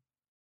opportunity.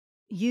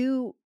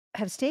 You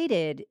have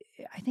stated,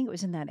 I think it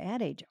was in that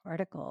Ad Age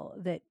article,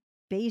 that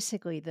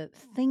basically the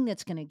thing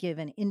that's going to give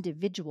an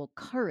individual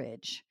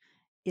courage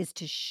is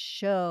to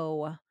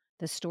show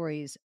the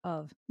stories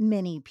of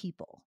many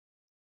people,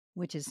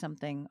 which is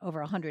something over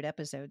 100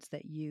 episodes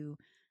that you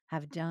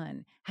have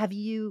done. Have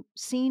you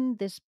seen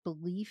this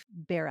belief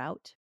bear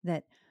out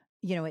that,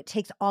 it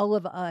takes all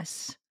of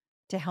us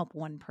to help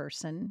one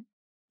person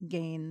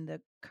gain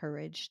the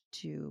courage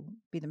to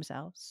be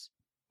themselves?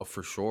 Oh,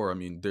 for sure. I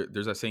mean,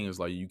 there's that saying is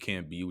like, you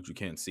can't be what you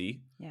can't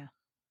see. Yeah.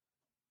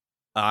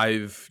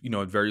 I've,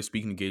 at various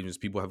speaking engagements,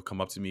 people have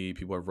come up to me,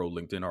 people have wrote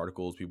LinkedIn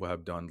articles, people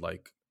have done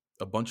like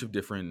a bunch of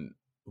different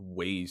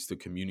ways to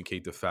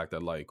communicate the fact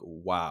that like,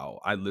 wow,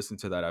 I listened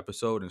to that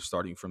episode and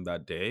starting from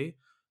that day,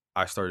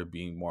 I started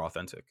being more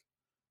authentic.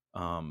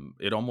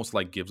 It almost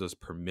like gives us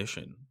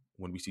permission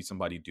when we see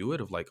somebody do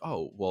it of like,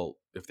 oh, well,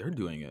 if they're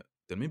doing it,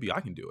 then maybe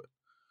I can do it.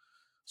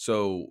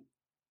 So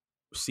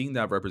seeing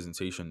that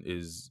representation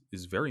is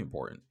very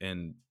important.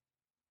 And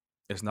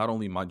it's not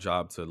only my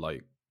job to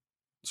like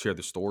share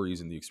the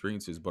stories and the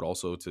experiences, but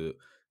also to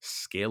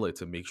scale it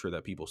to make sure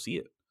that people see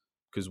it.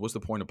 Because what's the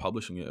point of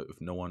publishing it if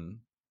no one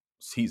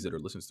sees it or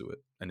listens to it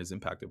and is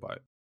impacted by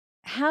it?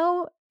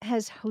 How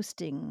has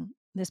hosting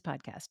this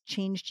podcast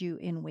changed you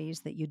in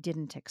ways that you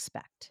didn't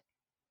expect?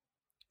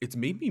 It's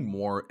made me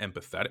more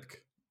empathetic.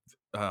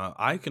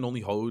 I can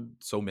only hold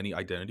so many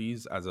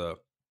identities as a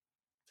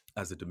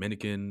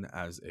Dominican,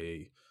 as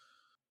a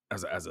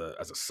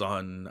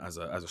son, as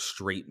a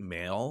straight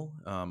male.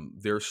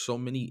 There's so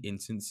many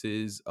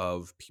instances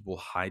of people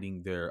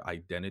hiding their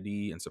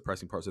identity and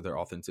suppressing parts of their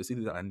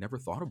authenticity that I never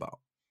thought about.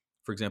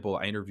 For example,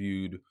 I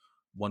interviewed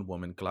one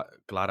woman,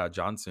 Clara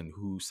Johnson,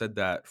 who said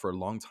that for a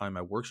long time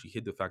at work she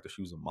hid the fact that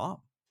she was a mom.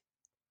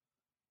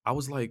 I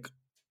was like,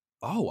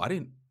 oh, I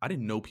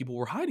didn't know people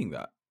were hiding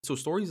that. So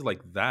stories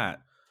like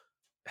that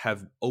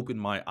have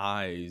opened my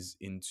eyes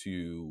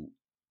into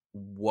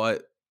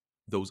what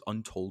those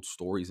untold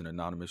stories and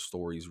anonymous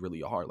stories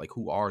really are. Like,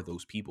 who are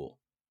those people?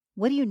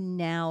 What do you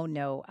now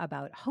know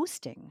about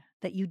hosting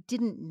that you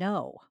didn't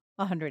know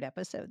 100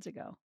 episodes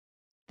ago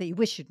that you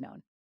wish you'd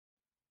known?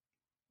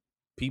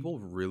 People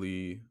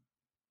really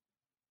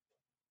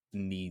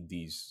need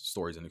these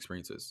stories and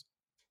experiences.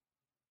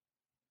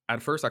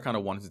 At first, I kind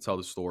of wanted to tell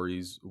the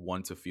stories,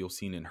 one, to feel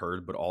seen and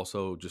heard, but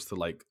also just to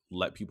like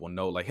let people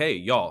know, like, hey,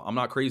 y'all, I'm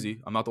not crazy.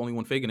 I'm not the only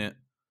one faking it.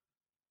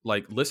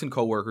 Like, listen,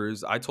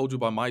 coworkers, I told you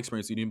about my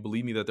experience. You didn't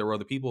believe me that there were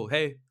other people.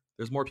 Hey,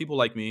 there's more people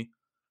like me.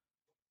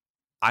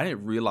 I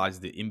didn't realize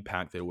the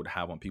impact that it would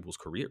have on people's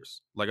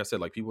careers. Like I said,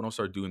 like people don't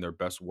start doing their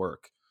best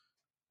work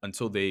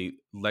until they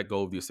let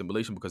go of the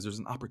assimilation because there's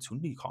an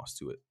opportunity cost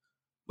to it.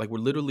 Like we're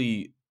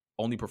literally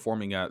only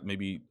performing at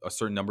maybe a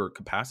certain number of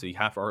capacity,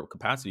 half our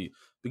capacity,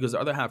 because the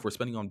other half we're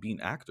spending on being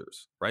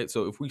actors, right?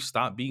 So if we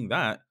stop being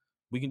that,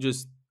 we can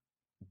just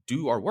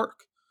do our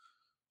work.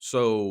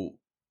 So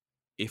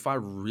if I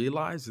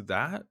realized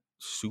that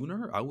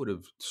sooner, I would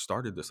have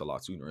started this a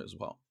lot sooner as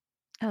well.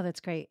 Oh,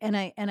 that's great. And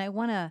I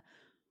want to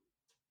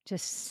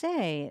just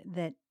say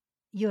that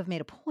you have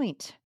made a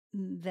point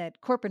that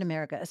corporate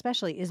America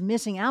especially is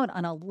missing out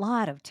on a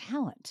lot of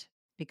talent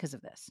because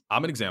of this.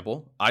 I'm an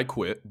example. I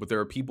quit, but there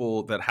are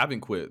people that haven't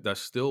quit that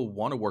still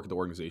want to work at the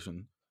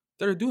organization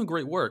that are doing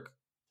great work,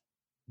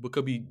 but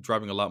could be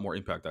driving a lot more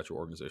impact at your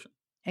organization.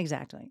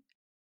 Exactly.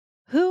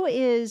 Who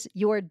is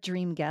your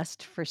dream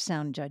guest for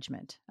Sound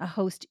Judgment? A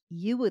host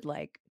you would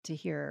like to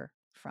hear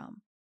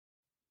from?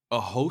 A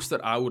host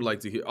that I would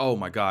like to hear. Oh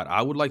my God.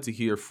 I would like to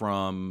hear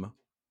from,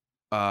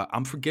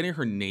 I'm forgetting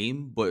her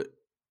name, but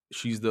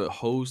she's the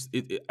host.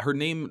 Her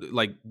name,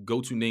 like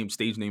go-to name,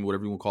 stage name,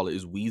 whatever you want to call it,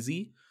 is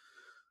Wheezy.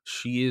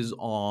 She is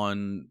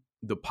on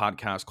the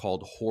podcast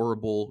called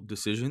Horrible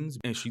Decisions,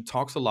 and she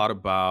talks a lot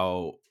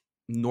about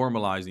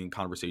normalizing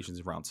conversations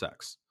around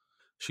sex.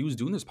 She was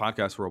doing this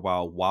podcast for a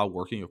while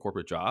working a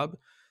corporate job,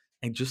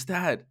 and just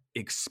that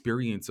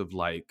experience of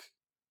like,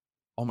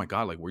 oh my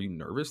God, like, were you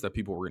nervous that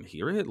people were going to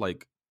hear it?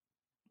 Like,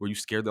 Were you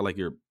scared that like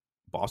your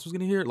boss was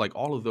gonna hear it? Like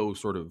all of those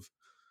sort of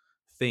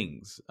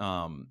things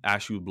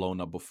as she was blown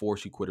up before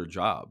she quit her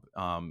job,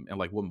 and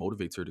like what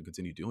motivates her to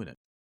continue doing it.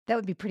 That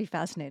would be pretty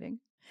fascinating.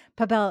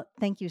 Pabel,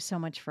 thank you so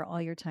much for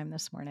all your time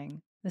this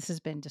morning. This has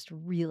been just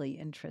really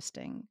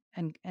interesting.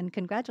 And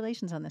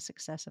congratulations on the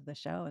success of the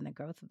show and the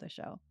growth of the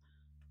show.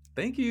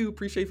 Thank you.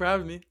 Appreciate you for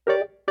having me.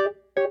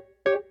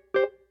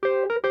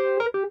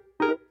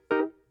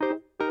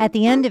 At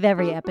the end of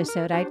every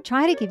episode, I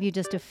try to give you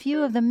just a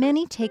few of the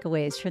many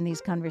takeaways from these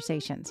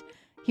conversations.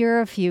 Here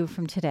are a few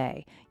from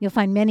today. You'll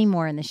find many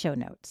more in the show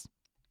notes.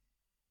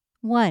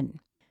 1.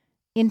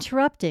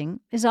 Interrupting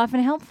is often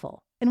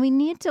helpful, and we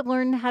need to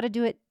learn how to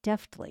do it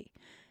deftly.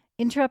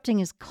 Interrupting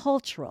is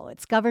cultural.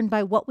 It's governed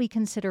by what we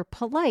consider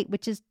polite,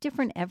 which is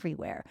different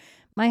everywhere.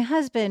 My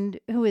husband,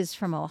 who is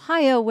from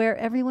Ohio, where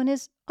everyone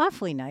is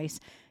awfully nice,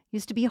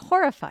 used to be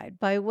horrified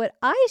by what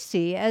I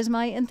see as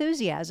my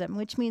enthusiasm,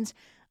 which means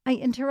I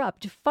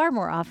interrupt far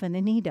more often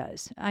than he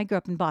does. I grew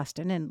up in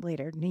Boston and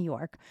later New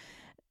York.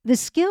 The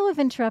skill of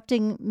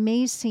interrupting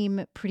may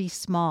seem pretty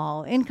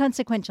small,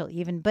 inconsequential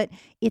even, but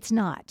it's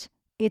not.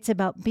 It's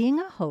about being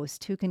a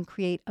host who can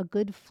create a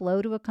good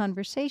flow to a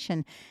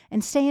conversation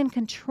and stay in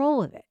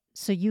control of it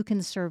so you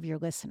can serve your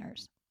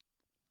listeners.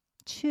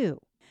 2.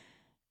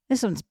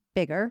 This one's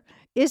bigger.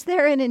 Is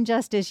there an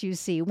injustice you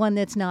see, one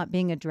that's not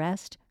being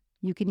addressed?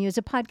 You can use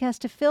a podcast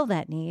to fill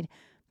that need,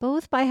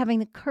 both by having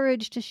the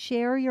courage to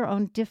share your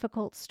own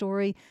difficult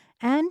story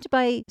and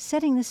by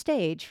setting the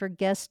stage for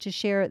guests to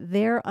share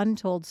their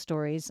untold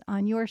stories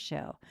on your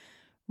show.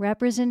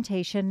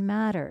 Representation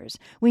matters.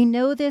 We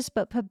know this,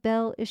 but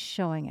Pabel is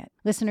showing it.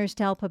 Listeners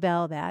tell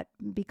Pabel that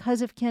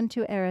because of Kin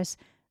to Eris,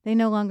 they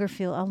no longer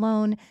feel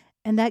alone,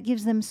 and that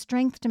gives them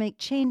strength to make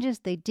changes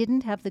they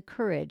didn't have the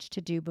courage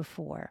to do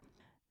before.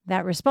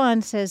 That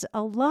response says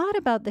a lot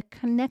about the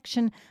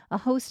connection a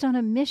host on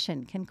a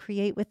mission can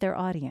create with their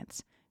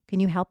audience. Can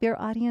you help your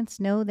audience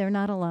know they're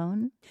not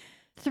alone?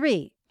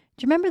 3.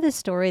 Do you remember the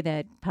story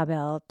that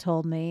Pabel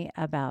told me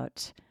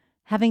about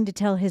having to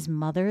tell his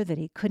mother that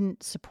he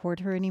couldn't support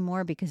her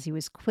anymore because he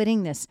was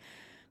quitting this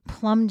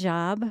plum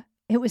job?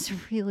 It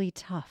was really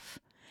tough.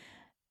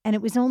 And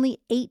it was only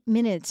 8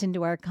 minutes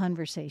into our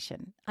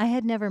conversation. I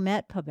had never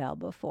met Pabel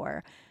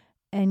before,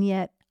 and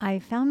yet I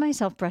found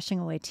myself brushing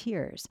away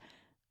tears.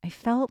 I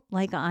felt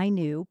like I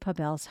knew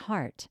Pabel's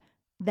heart.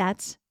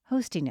 That's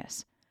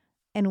hostiness.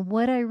 And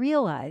what I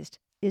realized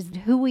is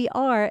that who we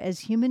are as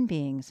human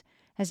beings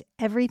has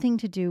everything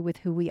to do with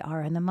who we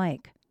are on the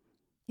mic.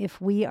 If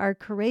we are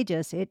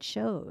courageous, it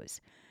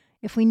shows.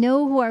 If we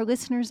know who our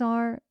listeners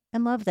are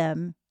and love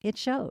them, it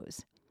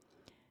shows.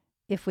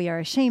 If we are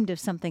ashamed of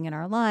something in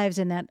our lives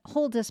and that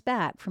holds us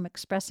back from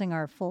expressing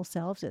our full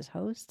selves as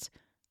hosts,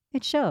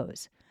 it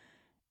shows.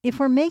 If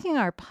we're making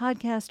our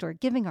podcast or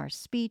giving our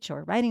speech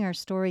or writing our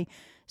story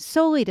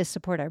solely to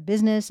support our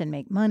business and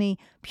make money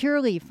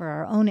purely for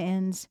our own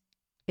ends,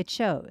 it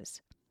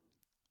shows.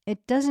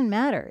 It doesn't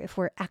matter if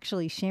we're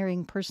actually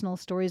sharing personal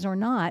stories or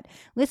not.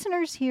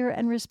 Listeners hear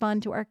and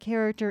respond to our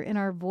character in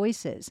our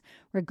voices,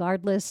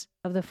 regardless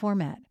of the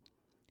format.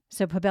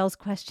 So Pabel's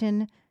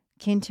question,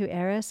 Kin to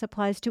Eris,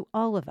 applies to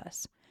all of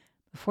us.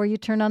 Before you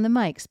turn on the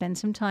mic, spend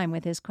some time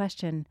with his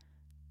question,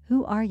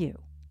 who are you?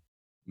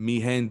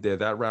 Mi gente,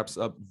 that wraps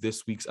up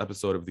this week's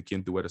episode of the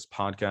Kin to Eris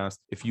podcast.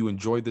 If you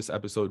enjoyed this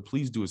episode,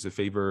 please do us a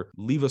favor,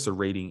 leave us a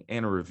rating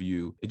and a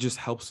review. It just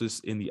helps us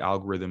in the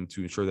algorithm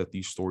to ensure that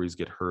these stories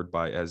get heard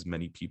by as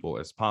many people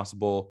as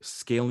possible.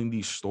 Scaling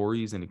these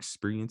stories and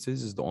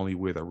experiences is the only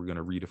way that we're going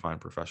to redefine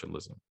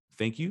professionalism.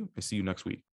 Thank you, and see you next week.